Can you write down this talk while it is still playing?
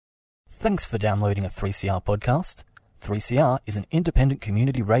Thanks for downloading a 3CR podcast. 3CR is an independent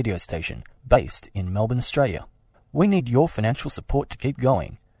community radio station based in Melbourne, Australia. We need your financial support to keep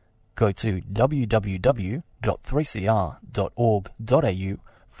going. Go to www.3cr.org.au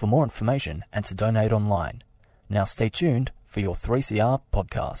for more information and to donate online. Now stay tuned for your 3CR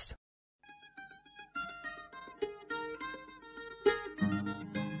podcast.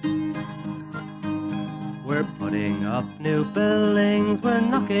 We're putting up new buildings, we're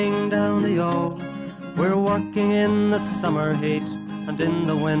knocking down the old. We're working in the summer heat and in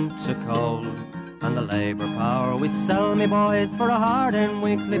the winter cold. And the labour power we sell, me boys, for a hard-earned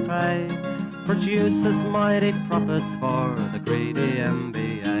weekly pay produces mighty profits for the greedy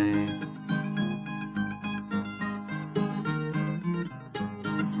MBA.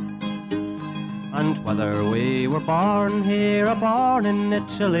 And whether we were born here or born in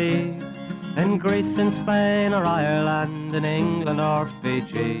Italy, in Greece, in Spain or Ireland, in England or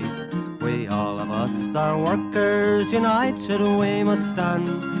Fiji, we all of us are workers, united we must stand,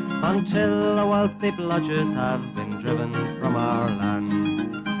 until the wealthy bludgers have been driven from our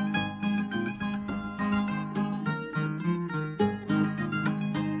land.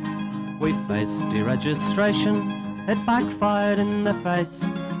 We faced deregistration, it backfired in the face.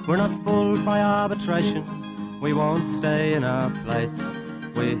 We're not fooled by arbitration, we won't stay in our place.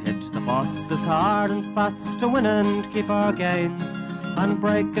 We hit the bosses hard and fast to win and keep our gains, and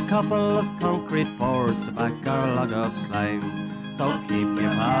break a couple of concrete pours to back our log of claims. So keep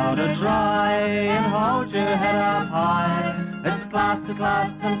your powder dry and hold your head up high. It's class to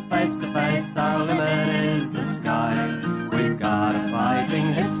class and face to face, our limit is the sky. We've got a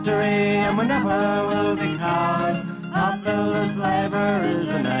fighting history and we never will be cowed. Our builders' labour is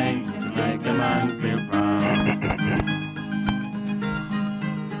a name to make a man feel proud.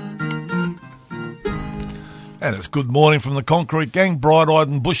 And it's good morning from the Concrete Gang, bright-eyed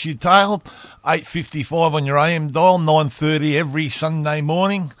and bushy-tailed, 8:55 on your AM dial, 9:30 every Sunday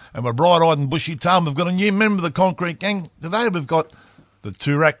morning. And we're bright-eyed and bushy-tailed. We've got a new member of the Concrete Gang. Today we've got the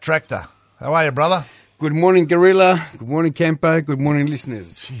Toorak Tractor. How are you, brother? Good morning, Gorilla. Good morning, Campo. Good morning,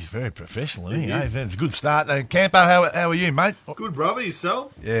 listeners. Geez, very professional, isn't he? It's a good start. Campo, how are you, mate? Good, brother.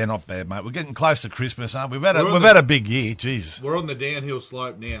 Yourself? Yeah, not bad, mate. We're getting close to Christmas, aren't we? We've had a big year, Jesus. We're on the downhill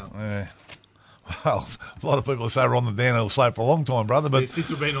slope now. Well, a lot of people say we're on the downhill slope for a long time, brother. But since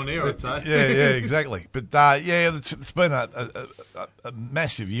we've been on air, I'd say. Yeah, exactly. But, it's been a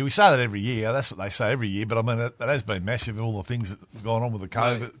massive year. We say that every year. That's what they say every year. But, I mean, it has been massive, all the things that have gone on with the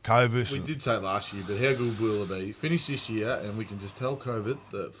COVID. We did say last year, but how good will it be? Finish this year and we can just tell COVID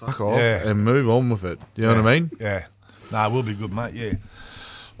that fuck off and move on with it. Do you know what I mean? Yeah. No, it will be good, mate, yeah.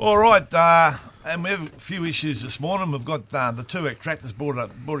 All right, and we have a few issues this morning. We've got the Toorak Tractor's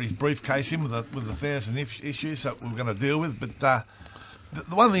brought his briefcase in with 1,000 issues that we're going to deal with. But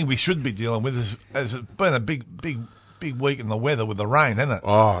the one thing we should be dealing with is it's been a big week in the weather with the rain, hasn't it?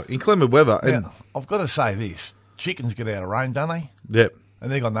 Oh, inclement weather. And I've got to say this: chickens get out of rain, don't they? Yep.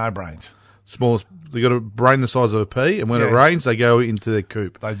 And they've got no brains. Smallest. They got a brain the size of a pea, and when it rains, they go into their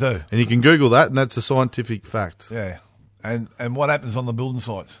coop. They do. And you can Google that, and that's a scientific fact. Yeah. And what happens on the building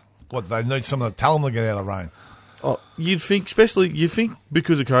sites? What, they need someone to tell them to get out of the rain? Oh, you'd think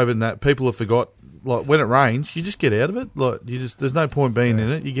because of COVID and that, people have forgot, like, when it rains, you just get out of it. Like, there's no point being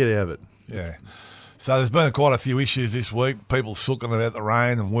in it, you get out of it. Yeah. So there's been quite a few issues this week, people sooking about the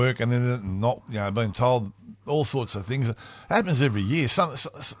rain and working in it and not, being told all sorts of things. It happens every year.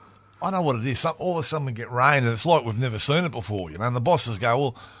 I know what it is. All of a sudden we get rain and it's like we've never seen it before, and the bosses go,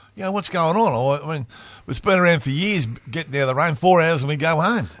 well, what's going on? I mean, it's been around for years, getting out of the rain, 4 hours and we go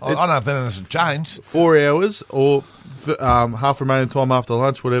home. I don't know if anything's changed. 4 hours or half remaining time after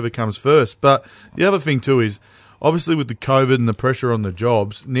lunch, whatever comes first. But the other thing too is, obviously with the COVID and the pressure on the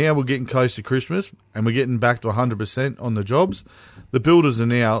jobs, now we're getting close to Christmas and we're getting back to 100% on the jobs. The builders are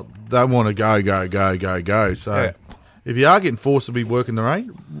now, they want to go. So if you are getting forced to be working the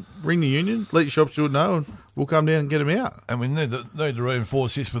rain, ring the union, let your shop steward know, and we'll come down and get them out. And we need to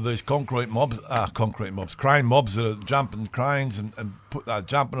reinforce this with these crane mobs that are jumping cranes and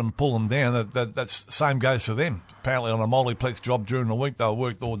jumping and pulling down. That's the same goes for them. Apparently on a multiplex job during the week, they'll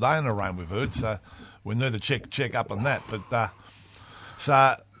work all day in the rain, we've heard. So we need to check up on that. But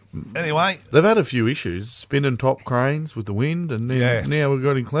anyway, they've had a few issues, spinning top cranes with the wind, and then now we've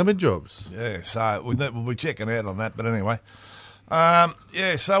got inclement jobs. Yeah, so we'll be checking out on that. But anyway.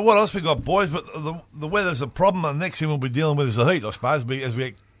 So what else we got, boys? But the weather's a problem. The next thing we'll be dealing with is the heat, I suppose. As we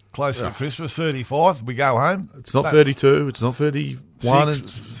get closer to Christmas, 35, we go home. It's not 32, it's not 31.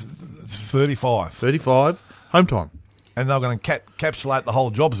 It's 35. 35, home time. And they were going to encapsulate the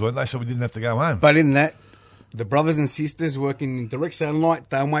whole jobs, weren't they, so we didn't have to go home. But in that, The brothers and sisters working in direct sunlight,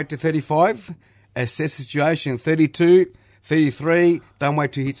 don't wait to 35. Assess situation 32, 33, don't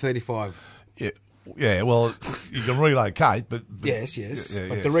wait till it hits 35. Yeah, well, you can relocate, but Yes. Yeah,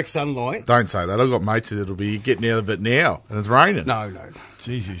 But yeah. direct sunlight, Don't say that. I've got mates that'll be getting out of it now, and it's raining. no.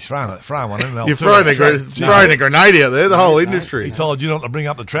 Jeez, he's throwing one in. You're throwing a grenade out there, the whole industry. He told you not to bring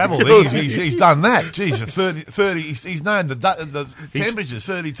up the travel thing. He's done that. Jeez, 30 he's known the temperature's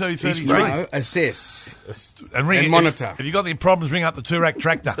 32, 33. No, assess. And ring And it. monitor. If you've got any problems, ring up the Toorak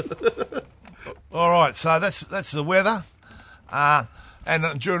tractor. All right, so that's the weather.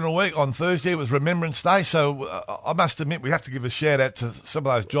 And during the week, on Thursday, it was Remembrance Day, so I must admit we have to give a shout-out to some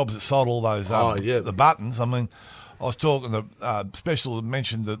of those jobs that sold all those the buttons. I mean, I was talking to special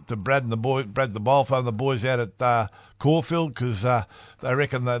mention to Brad the Bowlphone and the boys out at Caulfield, because they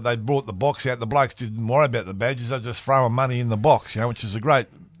reckon they brought the box out. The blokes didn't worry about the badges, they just throwing money in the box, which is a great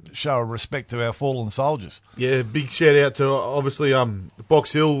show of respect to our fallen soldiers. Yeah, big shout out to obviously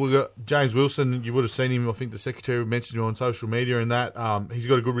Box Hill. We got James Wilson. You would have seen him. I think the secretary mentioned him on social media, and that he's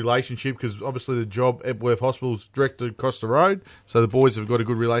got a good relationship because obviously the job at Epworth Hospital is directed across the road, so the boys have got a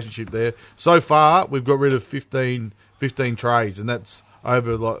good relationship there. So far, we've got rid of 15 trades, and that's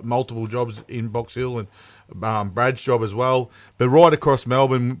over multiple jobs in Box Hill and Brad's job as well. But right across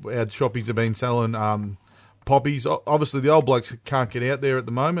Melbourne, our shoppies have been selling poppies. Obviously, the old blokes can't get out there at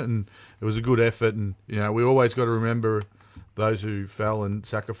the moment, and it was a good effort. And we always got to remember those who fell and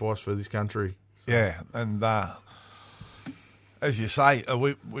sacrificed for this country. Yeah, and as you say, I'd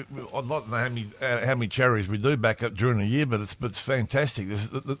like to know how many charities we do back up during the year, but it's fantastic.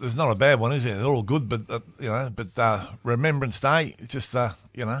 There's not a bad one, is there? They're all good, but Remembrance Day, just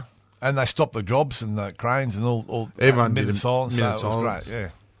and they stopped the jobs and the cranes and all. Everyone did minute a silence, minute so it was silence. great. Yeah.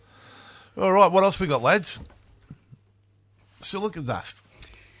 All right, what else we got, lads? Silica dust.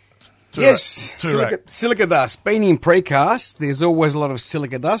 Yes, Toorak. silica dust. Being in precast, there's always a lot of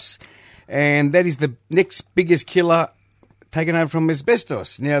silica dust, and that is the next biggest killer taken over from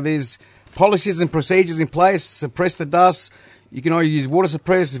asbestos. Now, there's policies and procedures in place to suppress the dust. You can either use water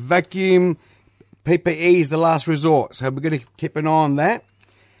suppress, vacuum, PPE is the last resort. So we're going to keep an eye on that.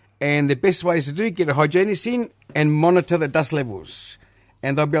 And the best way is to get a hygienist in and monitor the dust levels.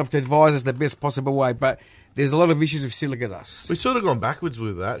 And they'll be able to advise us the best possible way. But there's a lot of issues with silica dust. We've sort of gone backwards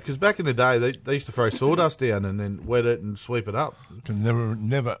with that because back in the day they used to throw sawdust down and then wet it and sweep it up. Can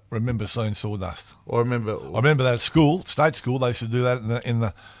never remember seeing sawdust. I remember that at school, state school, they used to do that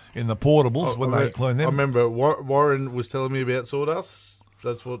in the portables when they cleaned them. I remember Warren was telling me about sawdust.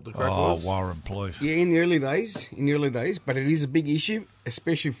 That's what the crack was. Oh, Warren, please. Yeah, in the early days, but it is a big issue,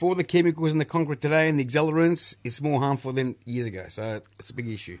 especially for the chemicals in the concrete today and the accelerants. It's more harmful than years ago, so it's a big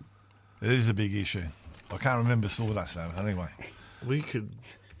issue. It is a big issue. I can't remember sawdust though. Anyway,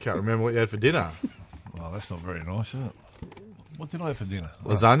 Can't remember what you had for dinner. well, that's not very nice, is it? What did I have for dinner?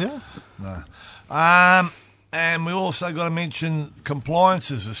 Lasagna? No. And we also got to mention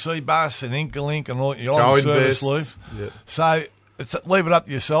compliances for CBUS and Inkalink and all your on service leave. Yep. So leave it up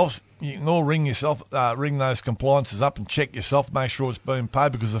to yourselves. You can all ring those compliances up and check yourself, make sure it's being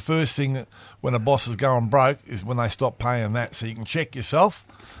paid, because the first thing when a boss is going broke is when they stop paying that. So you can check yourself.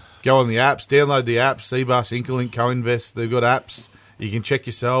 Go on the apps, download the apps, CBUS, Inkalink, Co-Invest, they've got apps. You can check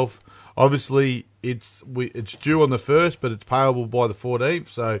yourself. Obviously, it's due on the 1st, but it's payable by the 14th.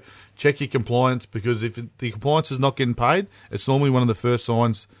 So check your compliance, because if the compliance is not getting paid, it's normally one of the first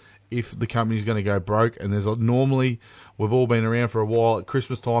signs if the company's going to go broke. And there's normally, we've all been around for a while, at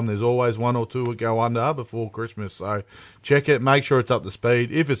Christmas time, there's always one or two that go under before Christmas. So check it, make sure it's up to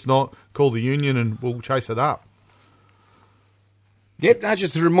speed. If it's not, call the union and we'll chase it up. Yep, now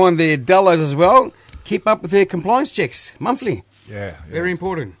just to remind the Dellos as well, keep up with their compliance checks monthly. Yeah. Very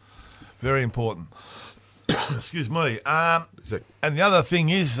important. Very important. Excuse me. And the other thing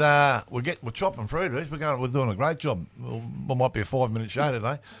is, we're chopping through this. We're doing a great job. We might be a 5-minute show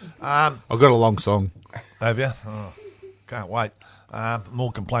today. I've got a long song. Have you? Oh, can't wait.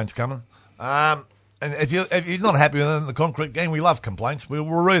 More complaints coming. And if you're not happy with the concrete game, we love complaints. We'll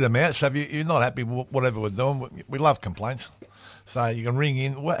read them out. So if you're not happy with whatever we're doing, we love complaints. So you can ring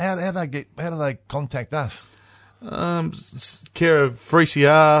in. How do they contact us? Care of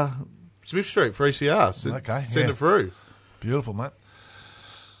 3CR, Smith Street, 3CR. Okay, Send it through. Beautiful, mate.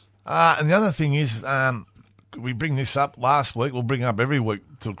 And the other thing is, we bring this up last week. We'll bring it up every week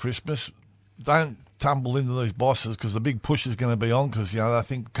till Christmas. Don't tumble into these bosses, because the big push is going to be on, because they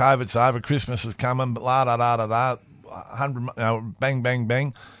think COVID's over, Christmas is coming, but 100, bang, bang,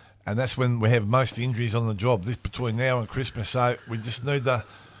 bang. And that's when we have most injuries on the job, this between now and Christmas. So we just need to,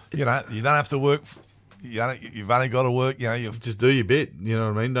 you don't have to work. You've only got to work. You just do your bit. You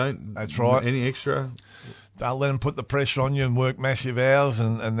know what I mean? That's right. Any extra. Don't let them put the pressure on you and work massive hours,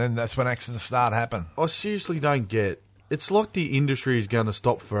 and then that's when accidents start happening. I seriously don't get. It's like the industry is going to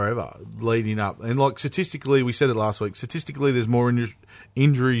stop forever leading up. And like statistically, we said it last week, statistically there's more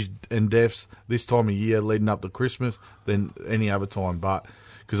injuries and deaths this time of year leading up to Christmas than any other time. But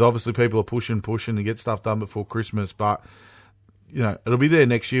because obviously people are pushing to get stuff done before Christmas. But, you know, it'll be there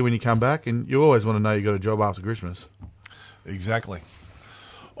next year when you come back, and you always want to know you got a job after Christmas. Exactly.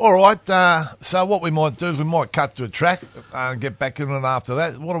 All right, so what we might do is we might cut to a track and get back in it after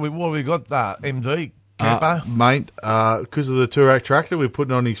that. What have we got, MD? Campo? Mate, because of the Toorak Tractor, we're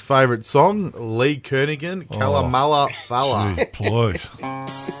putting on his favourite song, Lee Kernaghan, Kalamala Fella. Geez, please.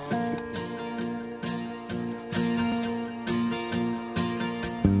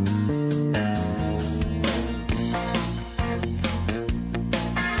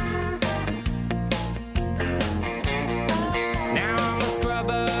 Now I'm a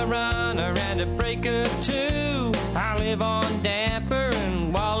scrubber runner and a breaker too. I live on damper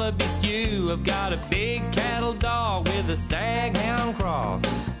and wallaby stew. I've got a big cattle dog with a staghound cross.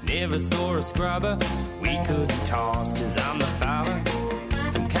 Never saw a scrubber we couldn't toss, 'cause I'm the fella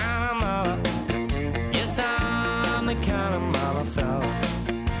from Connemara. Yes, I'm the Connemara fella.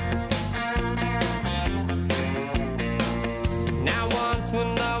 Now once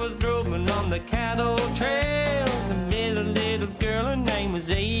when I was droving on the cattle trails, I met a little girl, her name was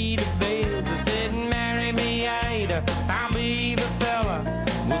Ada Bales. I said, marry me, Ada, I'll be the fella.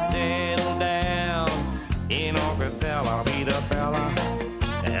 We'll settle down in Orcathella. I'll be the fella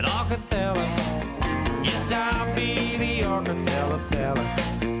at Orcathella. Yes, I'll be the Orcathella fella.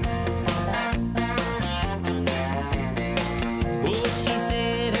 Well, she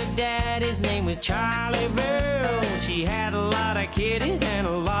said her daddy's name was Charlie Bill. She had a lot of kitties and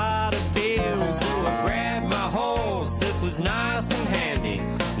a lot of bills. So I grabbed my horse, it was nice and handy,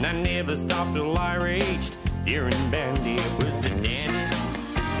 and I never stopped till I reached Deering Bandy. It was a dandy,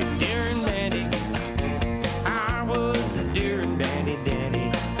 a Deering Bandy. I was the Deering Bandy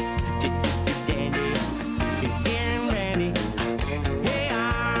dandy. Dandy, the Deering Bandy. Hey,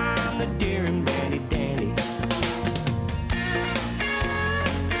 I'm the Deering Bandy dandy.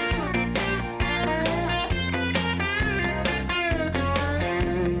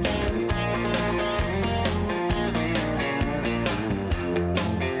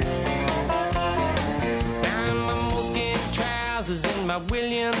 In my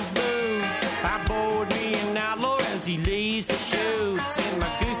Williams boots, I board me an outlaw as he leaves the shoots. In my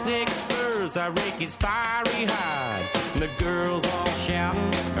gooseneck spurs, I rake his fiery hide. And the girls all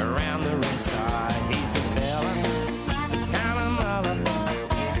shouting around the ringside. He's a fella, the Connemara.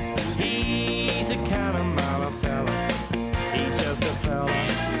 He's a Connemara fella. He's just a fella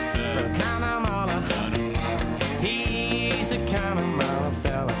from Connemara. He's a Connemara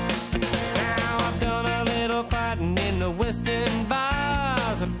fella. Now I've done a little fighting in the Western bars.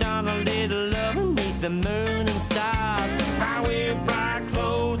 I've done a little loving beneath the moon and stars. I wear black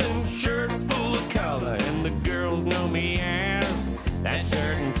clothes and shirts full of color, and the girls know me as that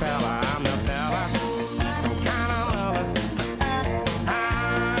certain fella. I'm the fella from Connemara.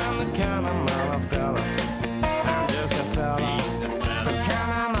 I'm the Connemara fella. I'm just a fella from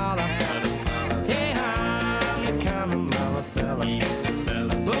Connemara. Hey, I'm the Connemara fella.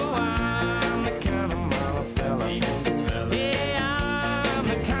 Oh, I'm the Connemara fella. Yeah, I'm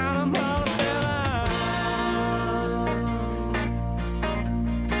the Connemara fella.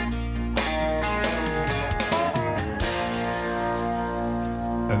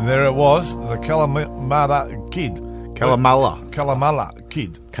 And there it was, the Kalamala Kid. Kalamala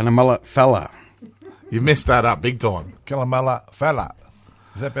Kid. Connemara fella. You messed that up big time. Kalamala Fella.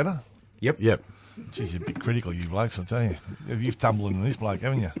 Is that better? Yep. Yep. Geez, you're a bit critical, you blokes, I tell you. You've tumbled into this bloke,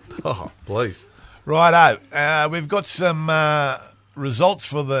 haven't you? Oh, please. Righto. We've got some results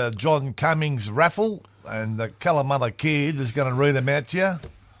for the John Cummings raffle, and the Kalamala Kid is going to read them out to you.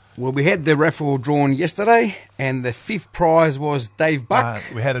 Well, we had the raffle drawn yesterday, and the fifth prize was Dave Buck.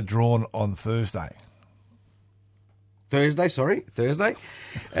 We had it drawn on Thursday. Thursday.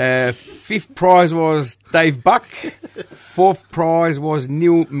 Fifth prize was Dave Buck. Fourth prize was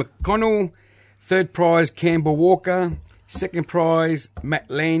Neil McConnell. Third prize, Campbell Walker. Second prize,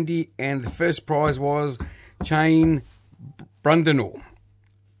 Matt Landy. And the first prize was Shane Brundinall.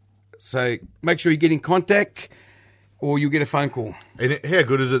 So make sure you get in contact or you'll get a phone call. And how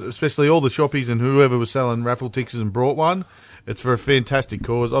good is it, especially all the shoppies and whoever was selling raffle tickets and brought one? It's for a fantastic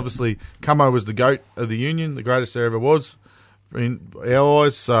cause. Obviously, Cummo was the GOAT of the union, the greatest there ever was. in our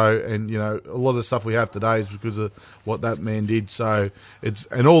eyes. So, and you know, a lot of the stuff we have today is because of what that man did. So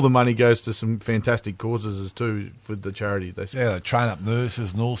and all the money goes to some fantastic causes as too for the charity. They Yeah, they train up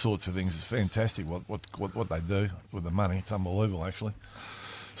nurses and all sorts of things. It's fantastic what they do with the money. It's unbelievable, actually.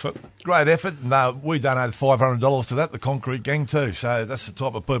 So great effort. And we donated $500 to that, the Concrete Gang too. So that's the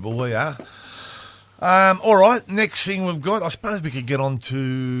type of people we are. All right, next thing we've got, I suppose we could get on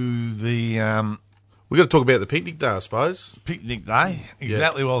to the We've got to talk about the picnic day, I suppose. picnic day.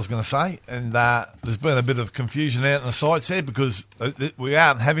 Exactly what I was going to say. And there's been a bit of confusion out in the sites there because we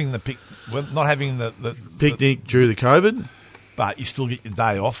aren't having we're not having the Picnic due to COVID. but you still get your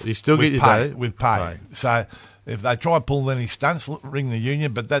day off. You still with get your pay, day. with pay. Pay. So if they try pulling any stunts, ring the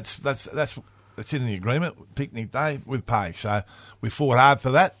union. But that's in the agreement. Picnic day with pay. So we fought hard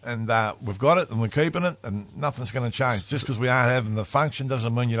for that, and we've got it, and we're keeping it, and nothing's going to change. Just because we aren't having the function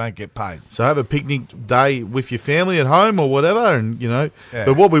doesn't mean you don't get paid. So have a picnic day with your family at home or whatever, and you know. Yeah.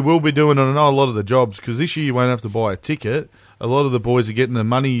 But what we will be doing on a lot of the jobs, because this year you won't have to buy a ticket. A lot of the boys are getting the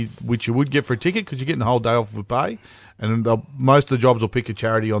money which you would get for a ticket because you're getting the whole day off for pay, and most of the jobs will pick a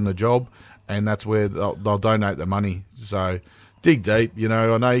charity on the job, and that's where they'll donate the money. So dig deep, you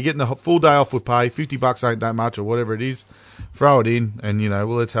know. I know you're getting the full day off with pay. $50 ain't that much, or whatever it is. Throw it in, and you know,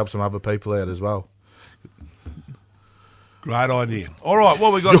 well, let's help some other people out as well. Great idea. All right,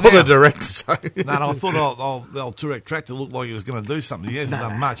 what we got You're now? the director, so No, I thought the Turek tractor looked like he was going to do something. He hasn't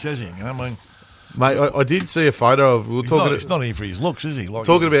done much, has he? You know, I mean, mate, I did see a photo of. he's not here for his looks, is he? Like,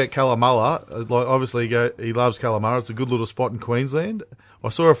 Talking about Calamulla, like obviously he loves Calamulla. It's a good little spot in Queensland. I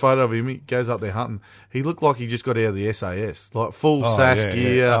saw a photo of him. He goes up there hunting. He looked like he just got out of the SAS, like full SAS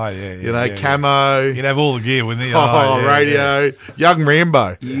gear. Camo. He'd have all the gear, wouldn't he? Radio, young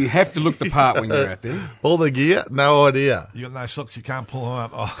Rambo. You have to look the part when you're out there. All the gear, no idea. You got no socks, you can't pull them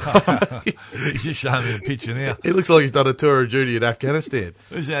up. Oh. He's just showing me the picture now. He looks like he's done a tour of duty in Afghanistan.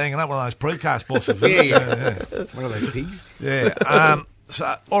 Who's that hanging up? One of those precast bosses. Yeah. One of those pigs. Yeah.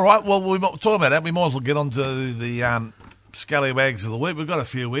 So, all right. Well, we're talking about that. We might as well get on to the scallywags of the week. We've got a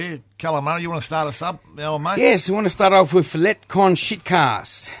few here. Calamari, you want to start us up, our mate? Yes, we want to start off with Letcon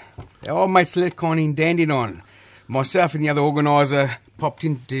Shitcast. Our old mates Letcon in Dandenong. Myself and the other organiser popped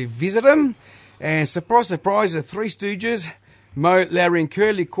in to visit them. And surprise, surprise, the Three Stooges, Mo, Larry and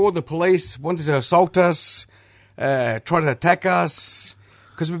Curly called the police, wanted to assault us, tried to attack us,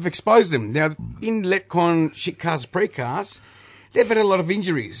 because we've exposed them. Now, in Letcon Shitcast precast, they've had a lot of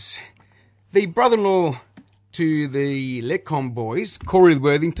injuries. The brother-in-law to the Letcon boys, Corey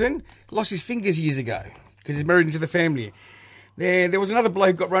Worthington, lost his fingers years ago because he's married into the family. There was another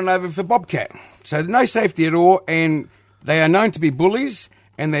bloke who got run over for Bobcat. So no safety at all, and they are known to be bullies,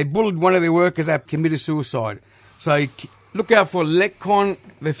 and they bullied one of their workers up, committed suicide. So look out for Letcon,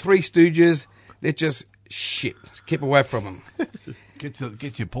 the Three Stooges. They're just shit. Keep away from them. Get to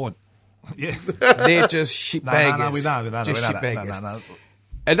your point. Yeah. They're just shitbaggers. No, we know. Just shitbaggers. No.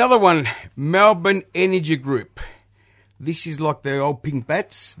 Another one, Melbourne Energy Group. This is like the old pink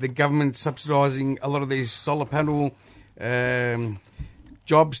bats. The government subsidising a lot of these solar panel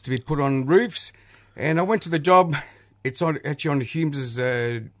jobs to be put on roofs. And I went to the job. It's actually on Humes'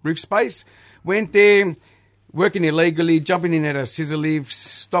 roof space. Went there, working illegally, jumping in at a scissor lift,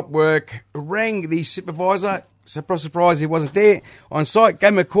 stopped work, rang the supervisor. Surprise, surprise, he wasn't there on site.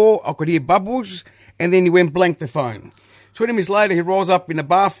 Gave him a call. I could hear bubbles. And then he went blank the phone. 20 minutes later, he rolls up in a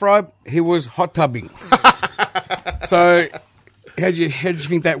bathrobe. He was hot tubbing. So, how do you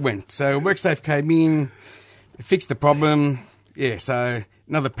think that went? So, WorkSafe came in, fixed the problem. Yeah, so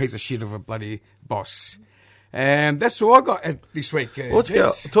another piece of shit of a bloody boss. And that's all I got this week.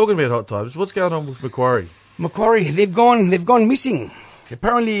 Talking about hot tubs, what's going on with Macquarie? Macquarie, they've gone missing.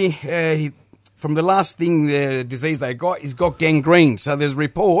 Apparently, from the last thing, the disease they got, he's got gangrene. So there's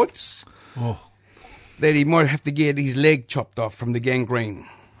reports that he might have to get his leg chopped off from the gangrene.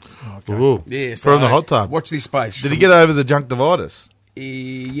 Okay. Ooh, yeah, so from the hot tub. Watch this space. Did he get over the conjunctivitis?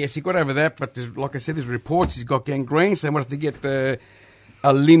 Yes, he got over that, but like I said, there's reports he's got gangrene, so he might have to get a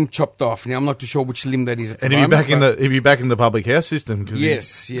limb chopped off. Now, I'm not too sure which limb that is at the moment. He'll be back in the public house system.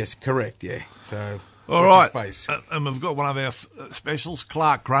 Yes, correct, yeah. So, all right. And we've got one of our specials,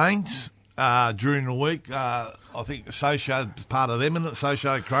 Clark Cranes, during the week. I think Associated, part of them, and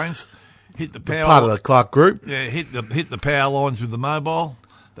Associated Cranes. Hit the power. Part of the Clark Group. Yeah, hit the power lines with the mobile.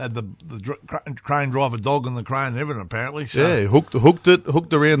 They had the crane driver dog and the crane and everything apparently. So, yeah, hooked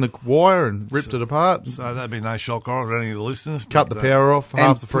around the wire and ripped it apart. So that'd be no shock horror to any of the listeners. Cut the power off,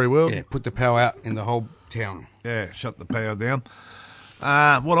 half the free world. Yeah, put the power out in the whole town. Yeah, shut the power down.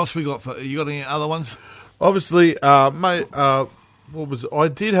 What else we got? You got any other ones? Obviously, mate. I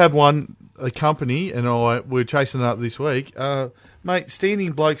did have one. a company, and we're chasing it up this week. Mate,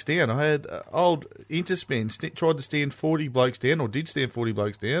 standing blokes down. I had old Interspan tried to stand 40 blokes down, or did stand 40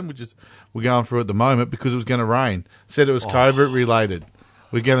 blokes down, which is we're going through at the moment because it was going to rain. Said it was COVID related.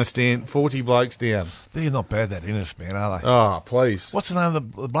 We're going to stand 40 blokes down. They're not bad, that Interspan, are they? Oh, please. What's the name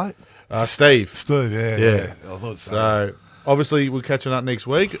of the bloke? Steve. Steve, yeah. I thought so. So, obviously, we're catching up next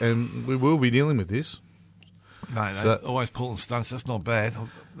week, and we will be dealing with this. No, always pulling stunts. That's not bad.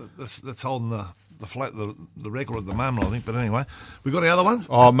 That's holding the record at the moment, I think. But anyway, we got the other ones.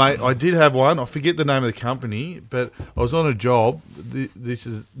 Oh, mate, I did have one. I forget the name of the company, but I was on a job. This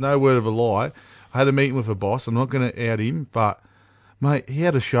is no word of a lie. I had a meeting with a boss. I'm not going to out him, but mate, he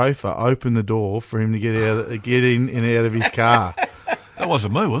had a chauffeur open the door for him to get in and out of his car. That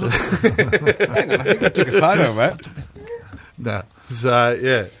wasn't me, was it? Hang on, I think I took a photo of that. No. So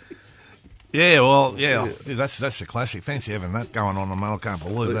yeah. Yeah, well, yeah. Dude, that's a classic. Fancy having that going on, man. I can't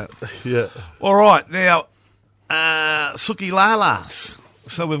believe that. Yeah. All right, now, Suki Lalas.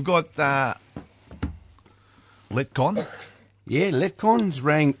 So we've got Letcon. Yeah, Letcon's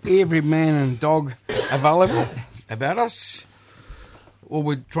rang every man and dog available about us. All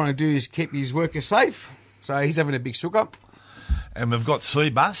we're trying to do is keep his workers safe. So he's having a big sook up. And we've got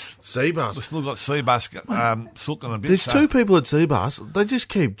Seabus. Seabus. We've still got Seabus sooking a bit. There's two people at Seabus. They just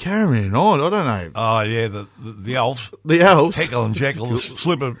keep carrying on. I don't know. Oh, yeah, the elves. The elves. Heckle and Jekyll, the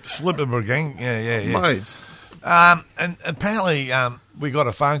Slipper gang. Yeah. Mates. And apparently we got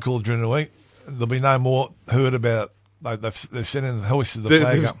a phone call during the week. There'll be no more heard about. They're sending the hoisted the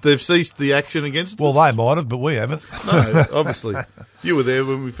flag up. They've ceased the action against Well, us. they might have, but we haven't. No, obviously. You were there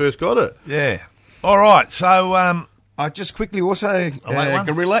when we first got it. Yeah. All right, so... I just quickly also, one?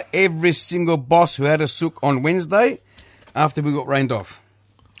 Gorilla, every single boss who had a sook on Wednesday after we got rained off.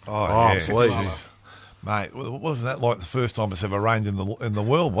 Oh, yeah. please. Mate, wasn't that like the first time it's ever rained in the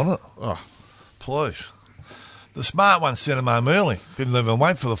world, wasn't it? Oh, please. The smart one sent him home early. Didn't even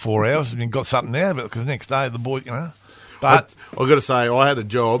wait for the 4 hours and got something out of it because next day the boy, But I've got to say, I had a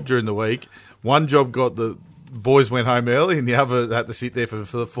job during the week. One job got the boys went home early, and the other had to sit there for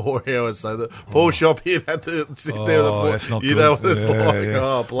the 4 hours. So the poor shop here had to sit there. That's not you good. know what it's like. Yeah.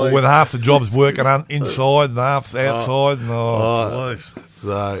 Oh, please. Or with half the jobs working inside and half outside. Please.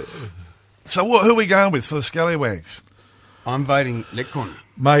 So who are we going with for the Scallywags? I'm voting Letcon.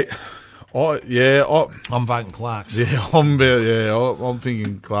 Mate, I'm voting Clark's. I'm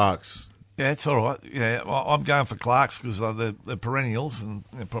thinking Clark's. Yeah, it's all right. Yeah, I'm going for Clark's because they're perennials and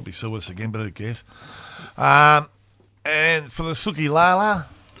they'll probably sue us again, but who cares? And for the Suki Lala,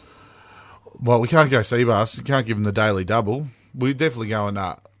 well, we can't go Seabus. We can't give them the daily double. We're definitely going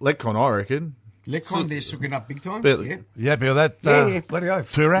Letcon, I reckon. Letcon, they're sooking up big time. But, yeah. you happy with that? Yeah, bloody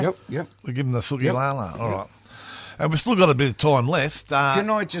oath. Turak? Yep. We give them the Suki Lala. All right. And we've still got a bit of time left. Can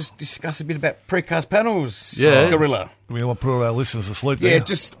I just discuss a bit about precast panels? Yeah. Gorilla. We want to put all our listeners to sleep Yeah, there.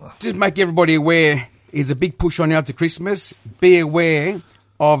 just make everybody aware. There's a big push on now to Christmas. Be aware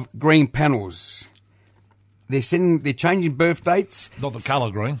of green panels. They're changing birth dates. Not the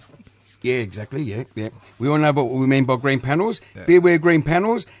colour green. Yeah, exactly. Yeah. We all know what we mean by green panels. Yeah. Be aware of green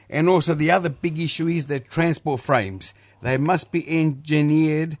panels. And also the other big issue is the transport frames. They must be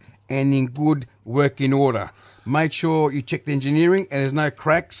engineered and in good working order. Make sure you check the engineering and there's no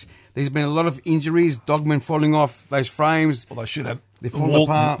cracks. There's been a lot of injuries, dogmen falling off those frames. Well, they should have the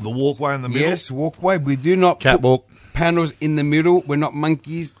walkway in the middle. Yes, walkway. We do not catwalk put panels in the middle. We're not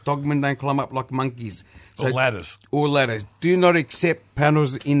monkeys. Dogmen don't climb up like monkeys. So, or ladders. Do not accept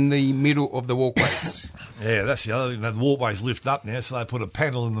panels in the middle of the walkways. Yeah, that's the other thing. The walkways lift up now, so they put a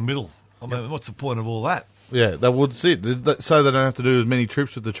panel in the middle. I mean, what's the point of all that? Yeah, that would sit so they don't have to do as many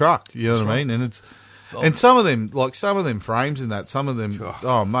trips with the truck. You know what I mean? And some of them frames in that, some of them,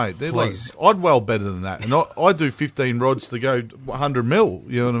 mate, they're Please. like Oddwell better than that. And I do 15 rods to go 100 mil.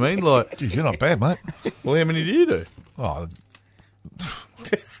 You know what I mean? Like, geez, you're not bad, mate. Well, how many do you do? Oh.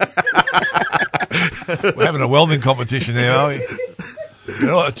 We're having a welding competition now, are we? You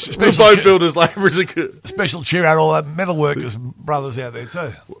know, The boat builders' labourers are good. Special cheer out all that metal workers brothers out there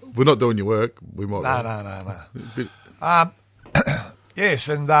too. We're not doing your work. We might. No. Yes,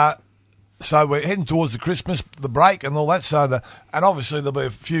 and so we're heading towards the break and all that. So and obviously there'll be a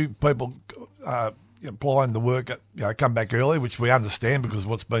few people applying the work, come back early, which we understand because of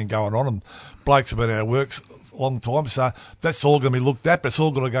what's been going on, and blokes have been out of work a long time. So that's all going to be looked at, but it's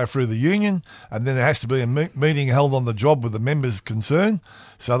all going to go through the union, and then there has to be a meeting held on the job with the members concerned,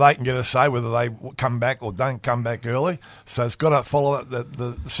 so they can get a say whether they come back or don't come back early. So it's got to follow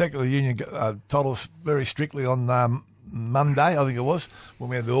the secretary of the union told us very strictly on Monday, I think it was, when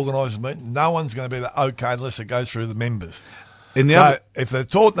we had the organisers meeting, no one's going to be okay unless it goes through the members. And the So other- if they're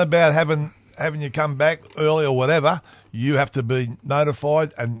talking about having you come back early or whatever, you have to be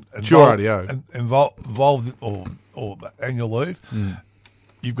notified and Sure, involved or annual leave.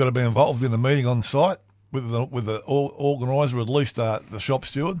 You've got to be involved in the meeting on site with the organiser, or at least the shop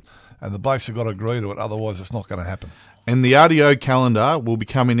steward, and the blokes have got to agree to it. Otherwise, it's not going to happen. And the RDO calendar will be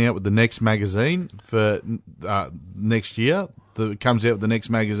coming out with the next magazine for next year. It comes out with the next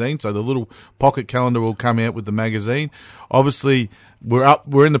magazine, so the little pocket calendar will come out with the magazine. Obviously,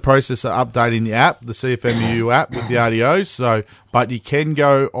 we're in the process of updating the app, the CFMU app with the RDOs. So, but you can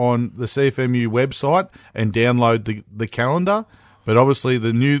go on the CFMU website and download the calendar. But obviously,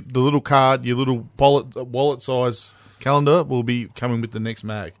 the little card, your little wallet size calendar will be coming with the next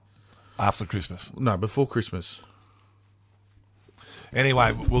mag. After Christmas. No, before Christmas.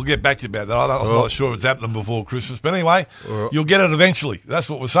 Anyway, we'll get back to you about that. I'm not sure if it's happening before Christmas. But anyway, you'll get it eventually. That's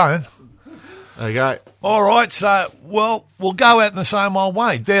what we're saying. Okay. All right, so, we'll go out in the same old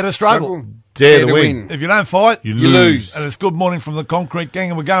way. Dare to struggle. Dare to win. If you don't fight, You lose. And it's Good Morning from the Concrete Gang,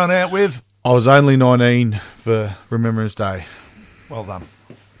 and we're going out with... I was only 19 for Remembrance Day. Well done.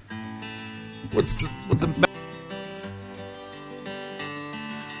 What's the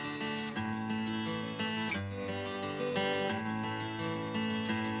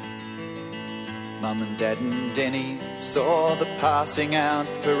Mum and Dad and Denny saw the passing out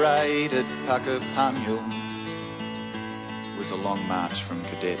parade at Puckapunyal. It was a long march from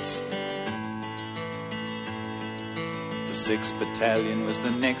cadets. The 6th Battalion was the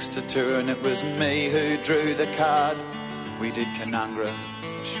next to turn. It was me who drew the card. We did Canungra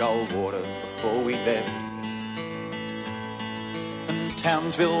and Shoalwater before we left. And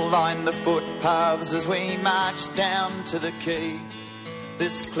Townsville lined the footpaths as we marched down to the quay.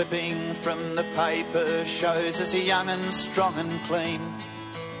 This clipping from the paper shows us young and strong and clean.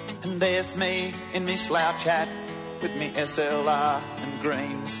 And there's me in me slouch hat with me SLR and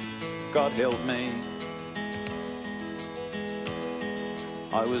greens. God help me.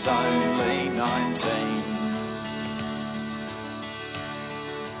 I was only 19.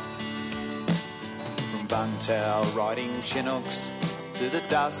 From Buntow riding Chinooks to the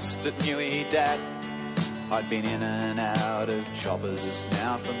dust at Newey Dat, I'd been in and out of choppers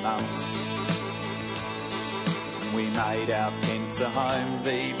now for months. And we made our tents a home,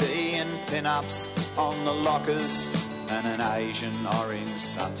 VB and pin-ups on the lockers, and an Asian orange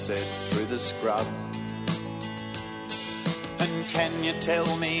sunset through the scrub. And can you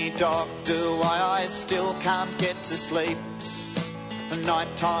tell me, doctor, why I still can't get to sleep? And night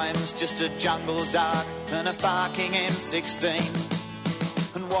time's just a jungle dark and a barking M16.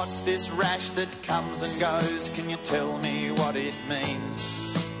 And what's this rash that comes and goes? Can you tell me what it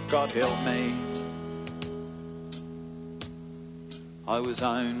means? God help me. I was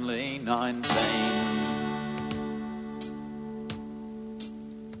only 19.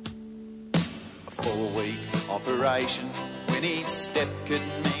 A 4-week operation, when each step could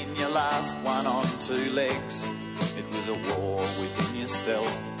mean your last one on 2 legs. It was a war within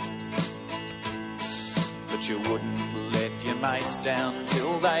yourself. But you wouldn't let your mates down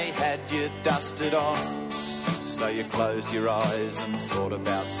till they had you dusted off. So you closed your eyes and thought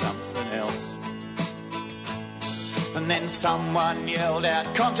about something else. And then someone yelled out,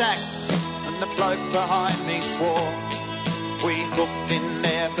 "Contact!" and the bloke behind me swore. We hooked in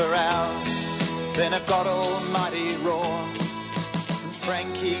there for hours, then it got almighty raw. And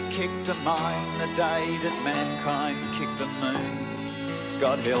Frankie kicked a mine the day that mankind kicked the moon.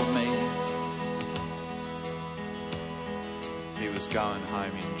 God help me. He was going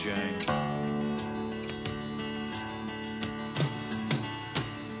home in June.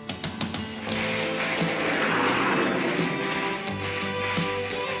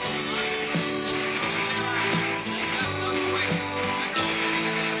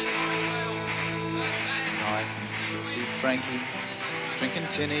 I can still see Frankie drinking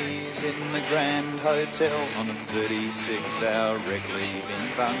tinnies in the Grand Hotel on a 36-hour reg leave in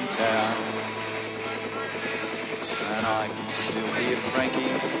Buntown. And I can still hear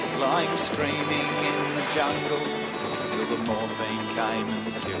Frankie lying screaming in the jungle till the morphine came and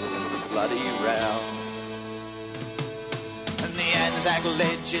killed the bloody row. And the Anzac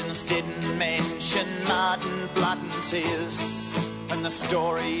legends didn't mention mud and blood and tears. And the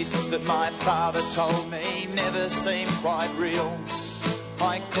stories that my father told me never seemed quite real.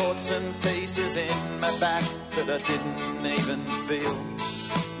 I caught some pieces in my back that I didn't even feel.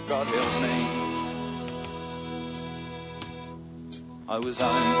 God help me. I was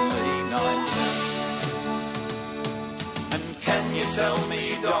only 19. And can you tell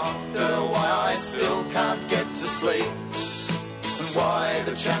me, doctor, why I still can't get to sleep? And why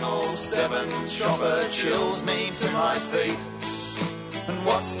the Channel 7 chopper chills me to my feet? And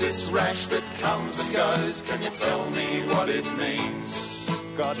what's this rash that comes and goes? Can you tell me what it means?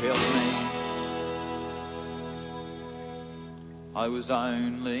 God help me. I was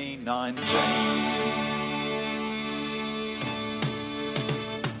only 19.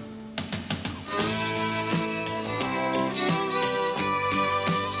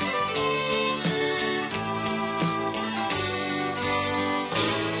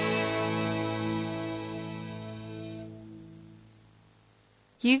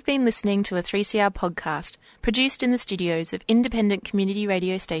 You've been listening to a 3CR podcast produced in the studios of independent community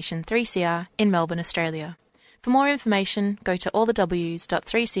radio station 3CR in Melbourne, Australia. For more information, go to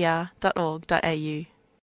allthews.3cr.org.au.